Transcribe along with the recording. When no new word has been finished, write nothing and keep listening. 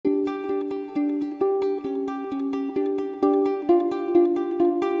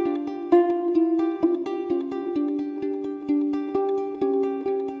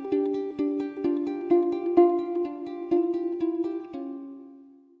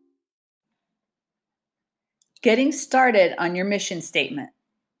Getting started on your mission statement.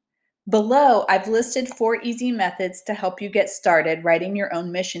 Below, I've listed 4 easy methods to help you get started writing your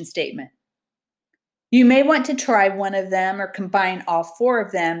own mission statement. You may want to try one of them or combine all 4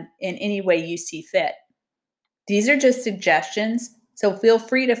 of them in any way you see fit. These are just suggestions, so feel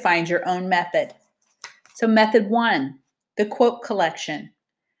free to find your own method. So method 1, the quote collection.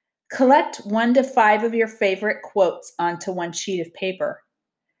 Collect 1 to 5 of your favorite quotes onto one sheet of paper.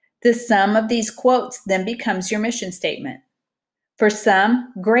 The sum of these quotes then becomes your mission statement. For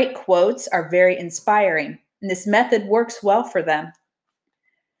some, great quotes are very inspiring, and this method works well for them.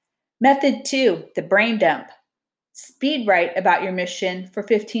 Method 2, the brain dump. Speed write about your mission for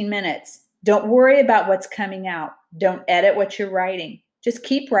 15 minutes. Don't worry about what's coming out. Don't edit what you're writing. Just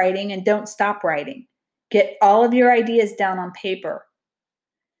keep writing and don't stop writing. Get all of your ideas down on paper.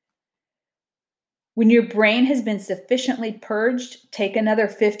 When your brain has been sufficiently purged, take another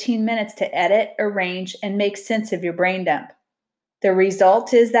 15 minutes to edit, arrange, and make sense of your brain dump. The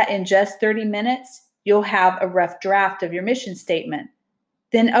result is that in just 30 minutes, you'll have a rough draft of your mission statement.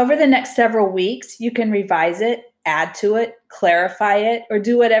 Then over the next several weeks, you can revise it, add to it, clarify it, or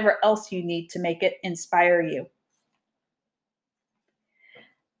do whatever else you need to make it inspire you.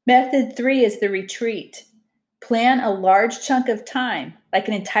 Method 3 is the retreat. Plan a large chunk of time, like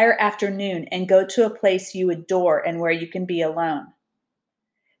an entire afternoon, and go to a place you adore and where you can be alone.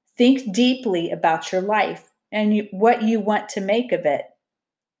 Think deeply about your life and what you want to make of it.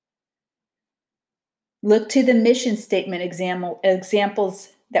 Look to the mission statement examples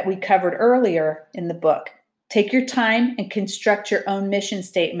that we covered earlier in the book. Take your time and construct your own mission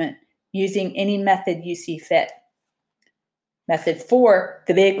statement using any method you see fit. Method 4,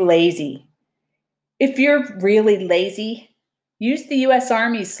 the big lazy. If you're really lazy, use the U.S.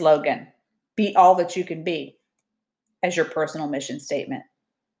 Army's slogan, "Be all that you can be," as your personal mission statement.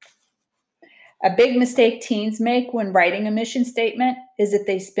 A big mistake teens make when writing a mission statement is that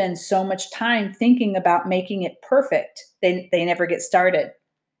they spend so much time thinking about making it perfect, they never get started.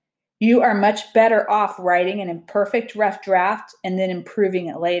 You are much better off writing an imperfect rough draft and then improving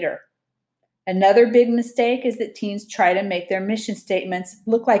it later. Another big mistake is that teens try to make their mission statements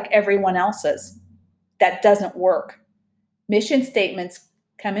look like everyone else's. That doesn't work. Mission statements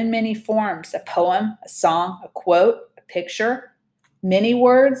come in many forms: a poem, a song, a quote, a picture, many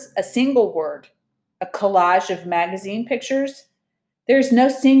words, a single word, a collage of magazine pictures. There's no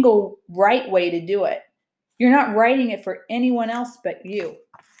single right way to do it. You're not writing it for anyone else but you.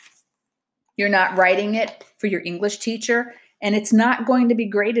 You're not writing it for your English teacher, and it's not going to be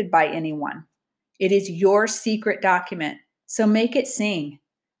graded by anyone. It is your secret document, so make it sing.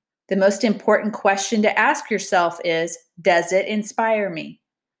 The most important question to ask yourself is, does it inspire me?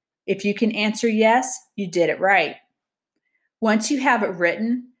 If you can answer yes, you did it right. Once you have it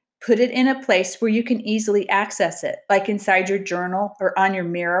written, put it in a place where you can easily access it, like inside your journal or on your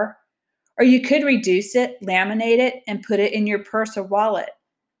mirror. Or you could reduce it, laminate it, and put it in your purse or wallet.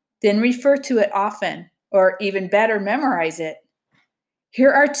 Then refer to it often, or even better, memorize it.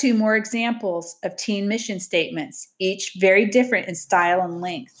 Here are 2 more examples of teen mission statements, each very different in style and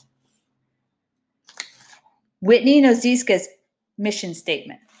length. Whitney Noziska's mission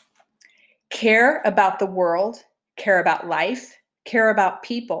statement: care about the world, care about life, care about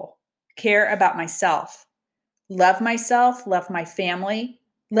people, care about myself, love myself, love my family,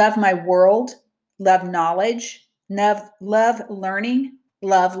 love my world, love knowledge, love learning,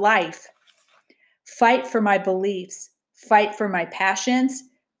 love life. Fight for my beliefs, fight for my passions,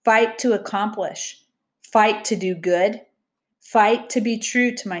 fight to accomplish, fight to do good, fight to be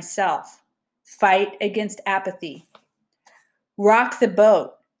true to myself. Fight against apathy. Rock the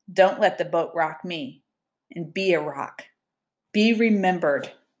boat. Don't let the boat rock me. And be a rock. Be remembered.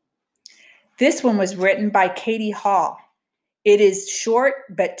 This one was written by Katie Hall. It is short,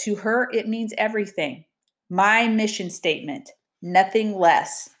 but to her, it means everything. My mission statement. Nothing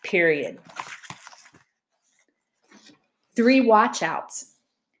less, period. 3 watchouts.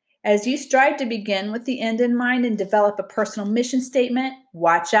 As you strive to begin with the end in mind and develop a personal mission statement,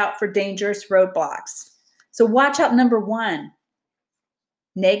 watch out for dangerous roadblocks. So watch out number 1,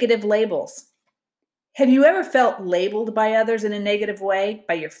 negative labels. Have you ever felt labeled by others in a negative way,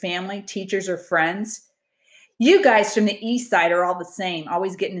 by your family, teachers, or friends? You guys from the East Side are all the same,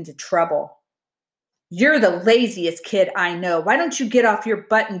 always getting into trouble. You're the laziest kid I know. Why don't you get off your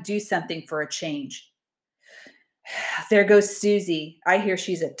butt and do something for a change? There goes Susie. I hear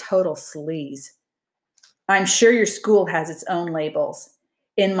she's a total sleaze. I'm sure your school has its own labels.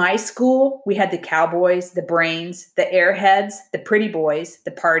 In my school, we had the cowboys, the brains, the airheads, the pretty boys,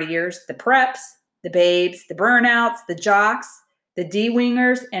 the partiers, the preps, the babes, the burnouts, the jocks, the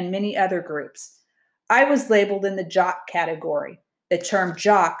D-wingers, and many other groups. I was labeled in the jock category. The term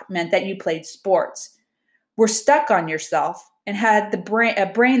jock meant that you played sports, were stuck on yourself, and had a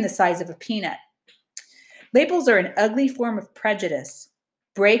brain the size of a peanut. Labels are an ugly form of prejudice.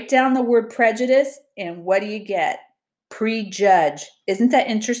 Break down the word prejudice, and what do you get? Prejudge. Isn't that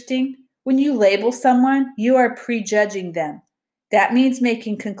interesting? When you label someone, you are prejudging them. That means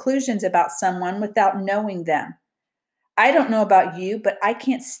making conclusions about someone without knowing them. I don't know about you, but I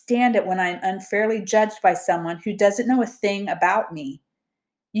can't stand it when I'm unfairly judged by someone who doesn't know a thing about me.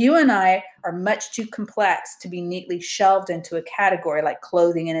 You and I are much too complex to be neatly shelved into a category like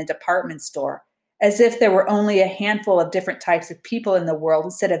clothing in a department store, as if there were only a handful of different types of people in the world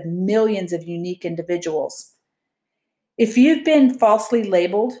instead of millions of unique individuals. If you've been falsely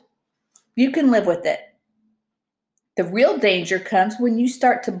labeled, you can live with it. The real danger comes when you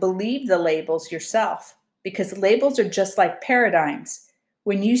start to believe the labels yourself, because labels are just like paradigms.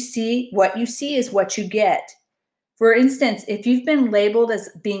 When you see, what you see is what you get. For instance, if you've been labeled as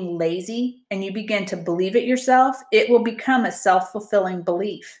being lazy and you begin to believe it yourself, it will become a self-fulfilling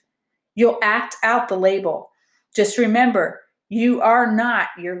belief. You'll act out the label. Just remember, you are not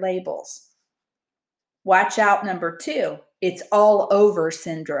your labels. Watch out, number 2, it's all over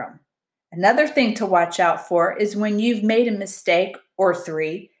syndrome. Another thing to watch out for is when you've made a mistake or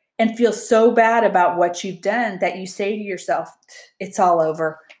 3 and feel so bad about what you've done that you say to yourself, it's all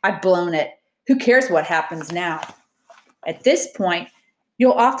over. I've blown it. Who cares what happens now? At this point,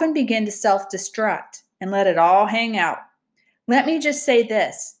 you'll often begin to self-destruct and let it all hang out. Let me just say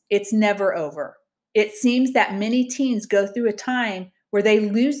this, it's never over. It seems that many teens go through a time where they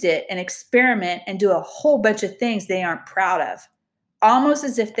lose it and experiment and do a whole bunch of things they aren't proud of, almost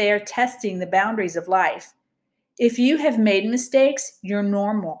as if they are testing the boundaries of life. If you have made mistakes, you're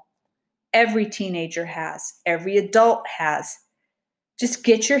normal. Every teenager has, every adult has. Just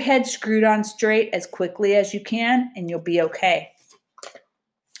get your head screwed on straight as quickly as you can, and you'll be okay.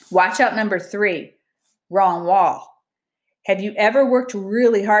 Watch out, number 3, wrong wall. Have you ever worked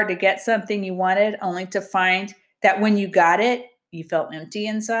really hard to get something you wanted only to find that when you got it, you felt empty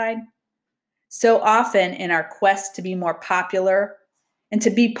inside? So often in our quest to be more popular and to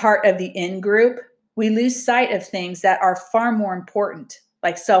be part of the in group, we lose sight of things that are far more important,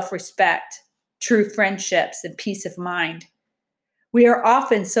 like self-respect, true friendships, and peace of mind. We are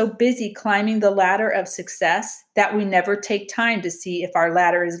often so busy climbing the ladder of success that we never take time to see if our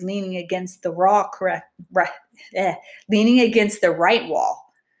ladder is leaning against the right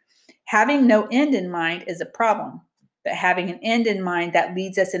wall. Having no end in mind is a problem, but having an end in mind that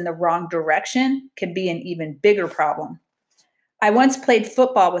leads us in the wrong direction can be an even bigger problem. I once played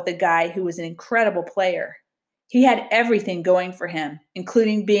football with a guy who was an incredible player. He had everything going for him,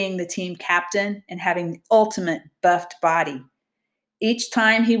 including being the team captain and having the ultimate buffed body. Each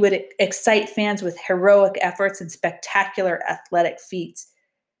time he would excite fans with heroic efforts and spectacular athletic feats.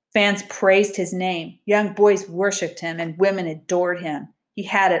 Fans praised his name, young boys worshiped him, and women adored him. He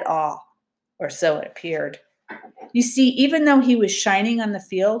had it all, or so it appeared. You see, even though he was shining on the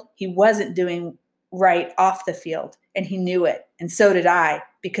field, he wasn't doing right off the field, and he knew it, and so did I,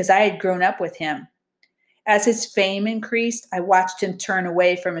 because I had grown up with him. As his fame increased, I watched him turn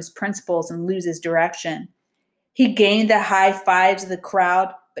away from his principles and lose his direction. He gained the high fives of the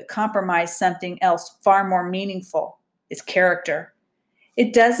crowd, but compromised something else far more meaningful, his character.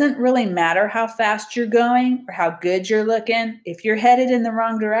 It doesn't really matter how fast you're going or how good you're looking if you're headed in the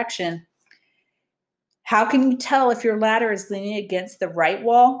wrong direction. How can you tell if your ladder is leaning against the right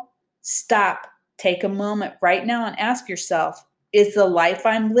wall? Stop. Take a moment right now and ask yourself, is the life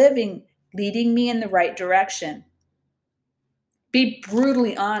I'm living leading me in the right direction? Be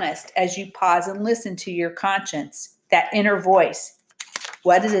brutally honest as you pause and listen to your conscience, that inner voice.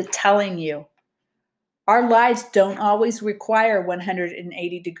 What is it telling you? Our lives don't always require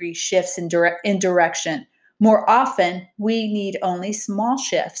 180-degree shifts in direction. More often, we need only small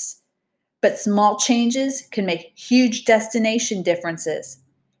shifts. But small changes can make huge destination differences.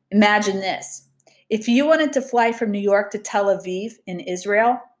 Imagine this. If you wanted to fly from New York to Tel Aviv in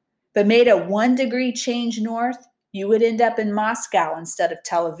Israel, but made a 1-degree change north, you would end up in Moscow instead of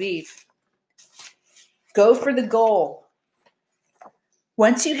Tel Aviv. Go for the goal.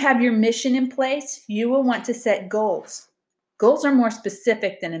 Once you have your mission in place, you will want to set goals. Goals are more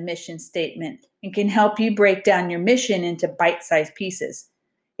specific than a mission statement and can help you break down your mission into bite-sized pieces.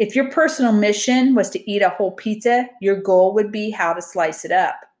 If your personal mission was to eat a whole pizza, your goal would be how to slice it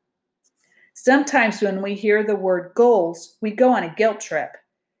up. Sometimes when we hear the word goals, we go on a guilt trip.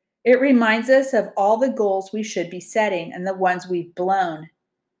 It reminds us of all the goals we should be setting and the ones we've blown.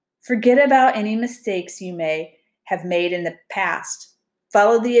 Forget about any mistakes you may have made in the past.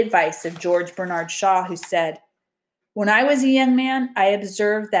 Follow the advice of George Bernard Shaw, who said, "When I was a young man, I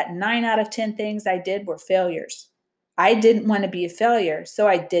observed that 9 out of 10 things I did were failures. I didn't want to be a failure, so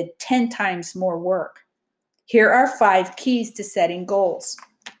I did 10 times more work." Here are 5 keys to setting goals.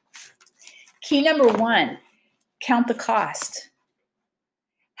 Key number 1, count the cost.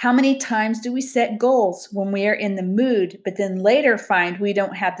 How many times do we set goals when we are in the mood, but then later find we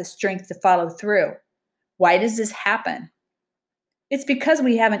don't have the strength to follow through? Why does this happen? It's because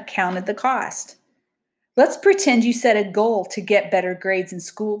we haven't counted the cost. Let's pretend you set a goal to get better grades in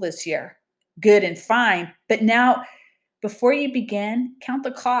school this year. Good and fine, but now, before you begin, count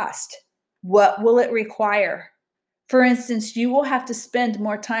the cost. What will it require? For instance, you will have to spend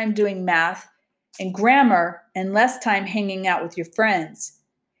more time doing math and grammar and less time hanging out with your friends.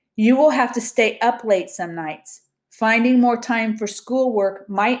 You will have to stay up late some nights. Finding more time for schoolwork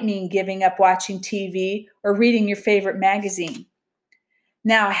might mean giving up watching TV or reading your favorite magazine.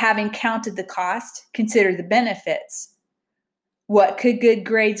 Now, having counted the cost, consider the benefits. What could good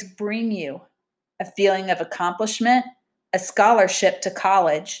grades bring you? A feeling of accomplishment, a scholarship to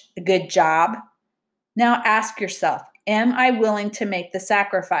college, a good job? Now ask yourself, am I willing to make the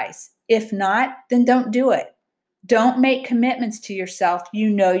sacrifice? If not, then don't do it. Don't make commitments to yourself you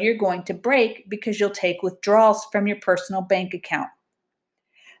know you're going to break because you'll take withdrawals from your personal bank account.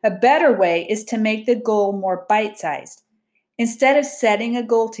 A better way is to make the goal more bite-sized. Instead of setting a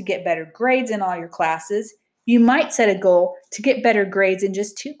goal to get better grades in all your classes, you might set a goal to get better grades in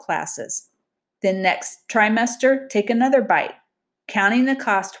just 2 classes. Then next trimester, take another bite. Counting the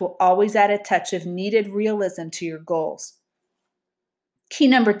cost will always add a touch of needed realism to your goals. Key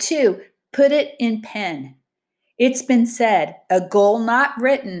number 2, put it in pen. It's been said, a goal not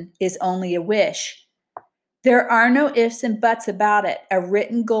written is only a wish. There are no ifs and buts about it. A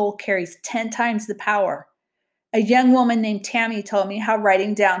written goal carries 10 times the power. A young woman named Tammy told me how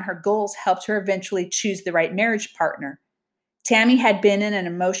writing down her goals helped her eventually choose the right marriage partner. Tammy had been in an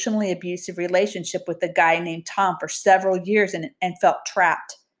emotionally abusive relationship with a guy named Tom for several years and felt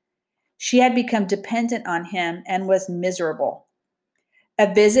trapped. She had become dependent on him and was miserable.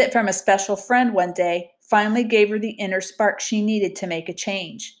 A visit from a special friend one day finally gave her the inner spark she needed to make a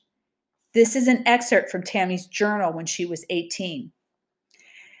change. This is an excerpt from Tammy's journal when she was 18.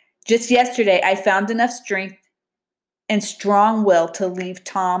 Just yesterday, I found enough strength and strong will to leave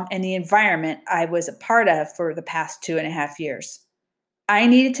Tom and the environment I was a part of for the past 2.5 years. I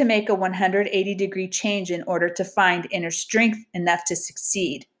needed to make a 180-degree change in order to find inner strength enough to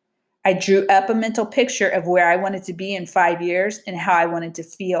succeed. I drew up a mental picture of where I wanted to be in 5 years and how I wanted to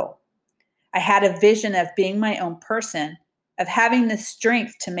feel. I had a vision of being my own person, of having the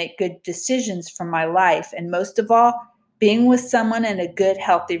strength to make good decisions for my life, and most of all, being with someone in a good,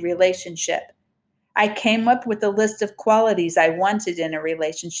 healthy relationship. I came up with a list of qualities I wanted in a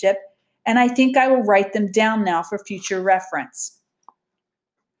relationship, and I think I will write them down now for future reference.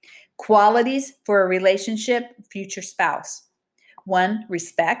 Qualities for a relationship, future spouse. 1,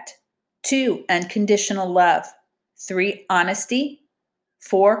 respect. 2, unconditional love. 3, honesty.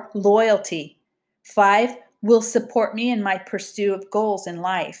 4, loyalty. 5, will support me in my pursuit of goals in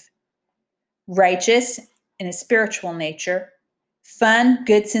life. Righteous in a spiritual nature. Fun,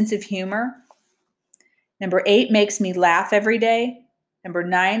 good sense of humor. Number 8, makes me laugh every day. Number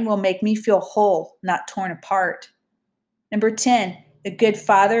 9, will make me feel whole, not torn apart. Number 10, a good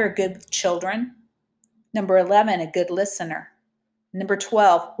father or good children. Number 11, a good listener. Number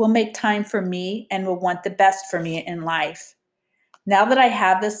 12, will make time for me and will want the best for me in life. Now that I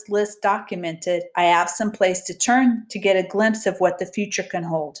have this list documented, I have some place to turn to get a glimpse of what the future can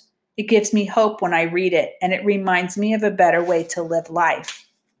hold. It gives me hope when I read it, and it reminds me of a better way to live life.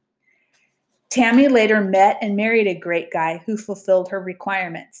 Tammy later met and married a great guy who fulfilled her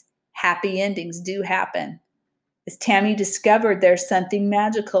requirements. Happy endings do happen. As Tammy discovered, there's something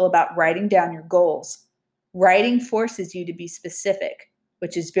magical about writing down your goals. Writing forces you to be specific,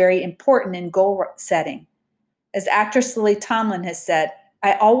 which is very important in goal setting. As actress Lily Tomlin has said,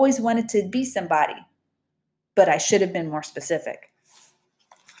 I always wanted to be somebody, but I should have been more specific.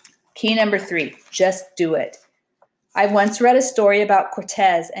 Key number 3, just do it. I once read a story about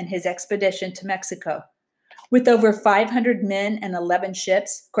Cortez and his expedition to Mexico. With over 500 men and 11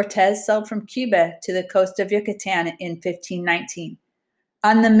 ships, Cortez sailed from Cuba to the coast of Yucatan in 1519.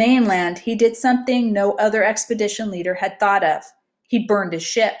 On the mainland, he did something no other expedition leader had thought of. He burned his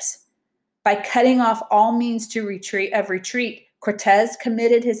ships. By cutting off all means to retreat, Cortez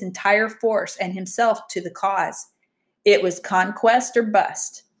committed his entire force and himself to the cause. It was conquest or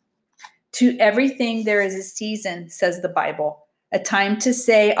bust. To everything there is a season, says the Bible. A time to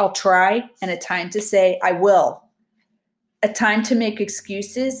say, I'll try, and a time to say, I will. a time to make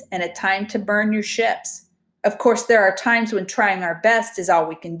excuses, and a time to burn your ships. Of course, there are times when trying our best is all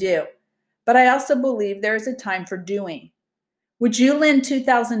we can do, but I also believe there is a time for doing. Would you lend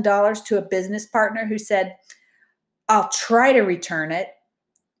 $2,000 to a business partner who said, "I'll try to return it"?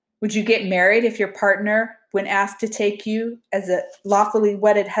 Would you get married if your partner, when asked to take you as a lawfully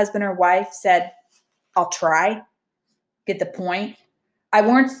wedded husband or wife, said, "I'll try"? Get the point? I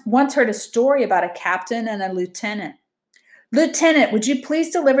once heard a story about a captain and a lieutenant. "Lieutenant, would you please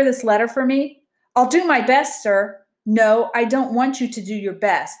deliver this letter for me?" "I'll do my best, sir." "No, I don't want you to do your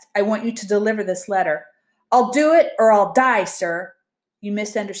best. I want you to deliver this letter." "I'll do it or I'll die, sir." "You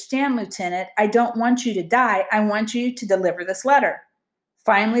misunderstand, Lieutenant. I don't want you to die. I want you to deliver this letter."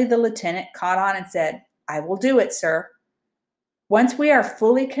 Finally, the lieutenant caught on and said, "I will do it, sir." Once we are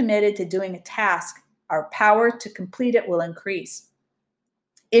fully committed to doing a task, our power to complete it will increase.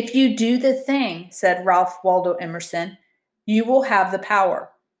 "If you do the thing," said Ralph Waldo Emerson, "you will have the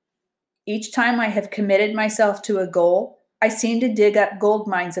power." Each time I have committed myself to a goal, I seem to dig up gold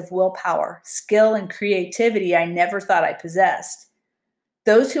mines of willpower, skill, and creativity I never thought I possessed.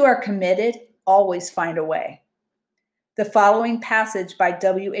 Those who are committed always find a way. The following passage by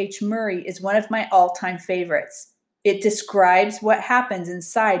W.H. Murray is one of my all-time favorites. It describes what happens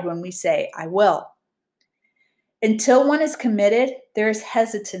inside when we say, "I will." Until one is committed, there is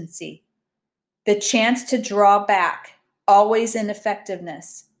hesitancy, the chance to draw back, always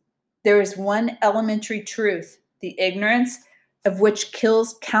ineffectiveness. There is one elementary truth, the ignorance of which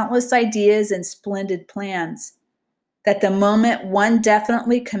kills countless ideas and splendid plans, that the moment one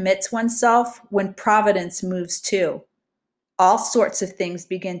definitely commits oneself, when providence moves too, all sorts of things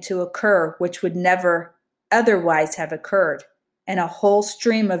begin to occur which would never otherwise have occurred, and a whole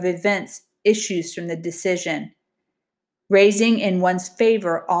stream of events issues from the decision, raising in one's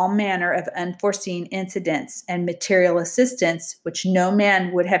favor all manner of unforeseen incidents and material assistance which no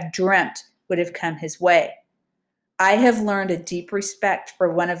man would have dreamt would have come his way. I have learned a deep respect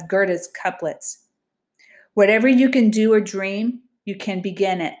for one of Goethe's couplets. "Whatever you can do or dream, you can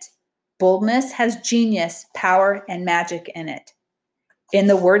begin it. Boldness has genius, power, and magic in it." In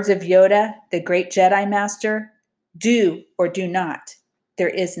the words of Yoda, the great Jedi Master, do or do not. There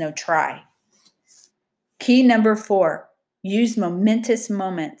is no try. Key number 4, use momentous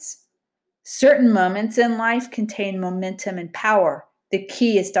moments. Certain moments in life contain momentum and power. The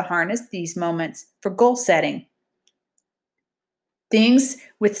key is to harness these moments for goal setting. Things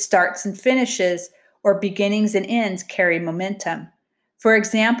with starts and finishes, or beginnings and ends, carry momentum. For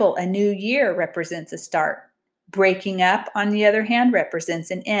example, a new year represents a start. Breaking up, on the other hand, represents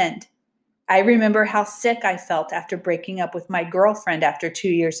an end. I remember how sick I felt after breaking up with my girlfriend after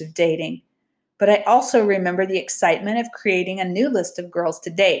 2 years of dating. But I also remember the excitement of creating a new list of girls to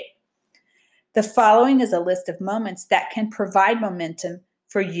date. The following is a list of moments that can provide momentum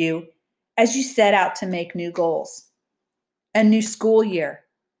for you as you set out to make new goals. A new school year,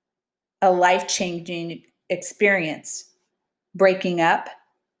 a life-changing experience, breaking up,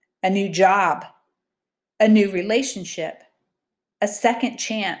 a new job, a new relationship, a second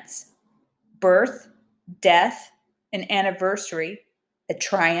chance, birth, death, an anniversary, a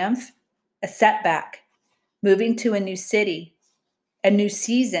triumph, a setback, moving to a new city, a new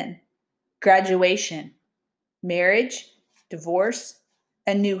season, graduation, marriage, divorce,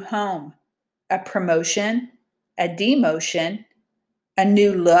 a new home, a promotion, a demotion, a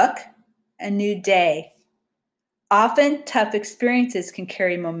new look, a new day. Often, tough experiences can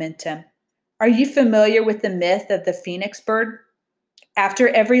carry momentum. Are you familiar with the myth of the phoenix bird? After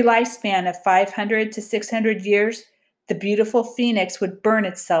every lifespan of 500 to 600 years, the beautiful phoenix would burn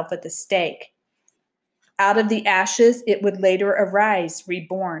itself at the stake. Out of the ashes, it would later arise,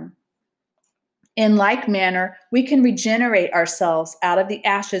 reborn. In like manner, we can regenerate ourselves out of the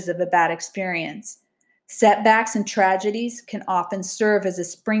ashes of a bad experience. Setbacks and tragedies can often serve as a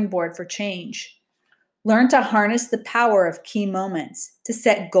springboard for change. Learn to harness the power of key moments, to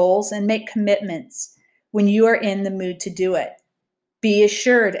set goals and make commitments when you are in the mood to do it. Be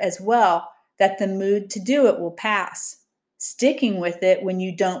assured as well that the mood to do it will pass. Sticking with it when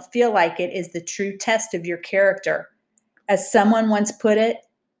you don't feel like it is the true test of your character. As someone once put it,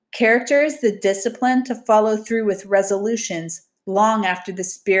 character is the discipline to follow through with resolutions long after the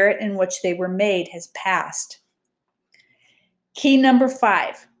spirit in which they were made has passed. Key number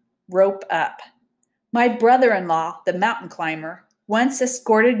 5, rope up. My brother-in-law, the mountain climber, once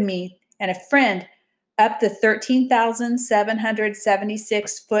escorted me and a friend up the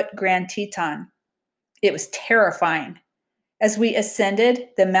 13,776-foot Grand Teton. It was terrifying. As we ascended,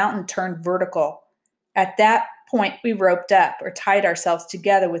 the mountain turned vertical. At that point, we roped up or tied ourselves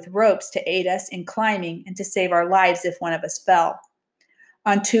together with ropes to aid us in climbing and to save our lives if one of us fell.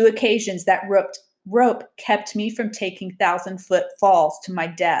 On 2 occasions, that rope kept me from taking 1,000-foot falls to my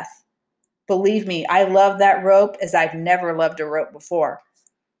death. Believe me, I love that rope as I've never loved a rope before.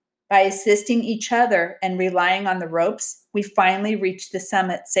 By assisting each other and relying on the ropes, we finally reached the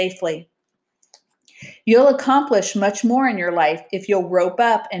summit safely. You'll accomplish much more in your life if you'll rope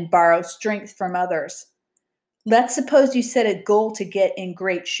up and borrow strength from others. Let's suppose you set a goal to get in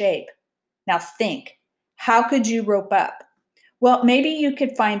great shape. Now think, how could you rope up? Well, maybe you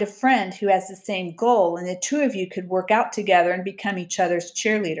could find a friend who has the same goal and the 2 of you could work out together and become each other's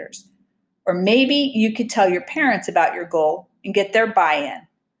cheerleaders. Or maybe you could tell your parents about your goal and get their buy-in.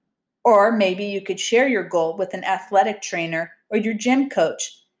 Or maybe you could share your goal with an athletic trainer or your gym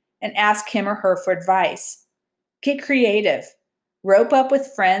coach and ask him or her for advice. Get creative. Rope up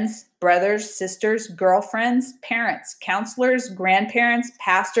with friends, brothers, sisters, girlfriends, parents, counselors, grandparents,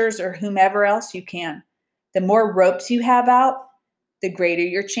 pastors, or whomever else you can. The more ropes you have out, the greater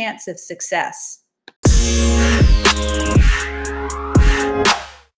your chance of success.